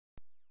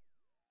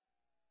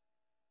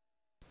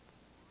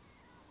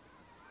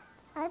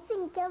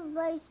think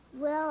everybody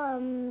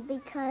will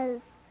because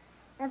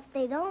if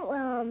they don't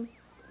will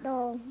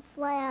they'll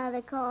fly out of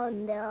the car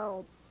and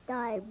they'll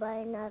die by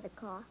another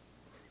car.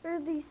 There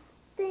are these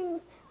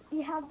things,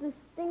 you have this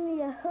thing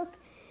that you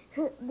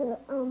hook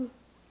the,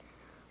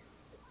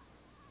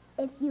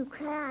 If you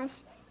crash,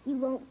 you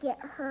won't get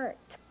hurt.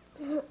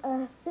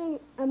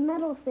 a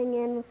metal thing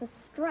in with a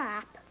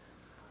strap.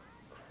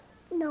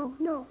 No.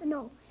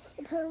 You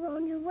put it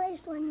around your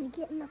waist when you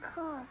get in the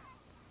car.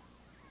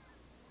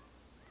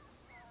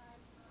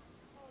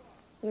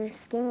 Your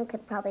skin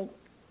could probably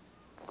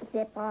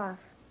zip off.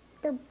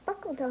 They're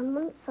buckled on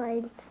one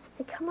side,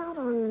 they come out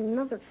on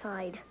another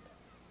side.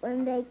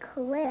 When they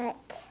click,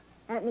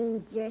 that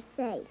means you're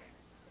safe.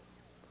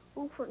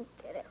 Oh,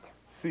 forget it.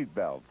 Seat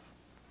belts.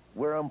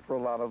 Wear them for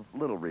a lot of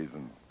little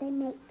reasons. They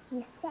make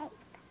you safe.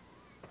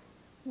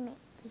 Make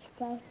you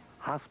safe.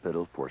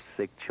 Hospital for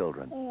sick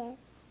children. It is.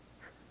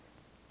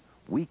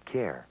 We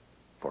care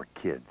for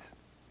kids.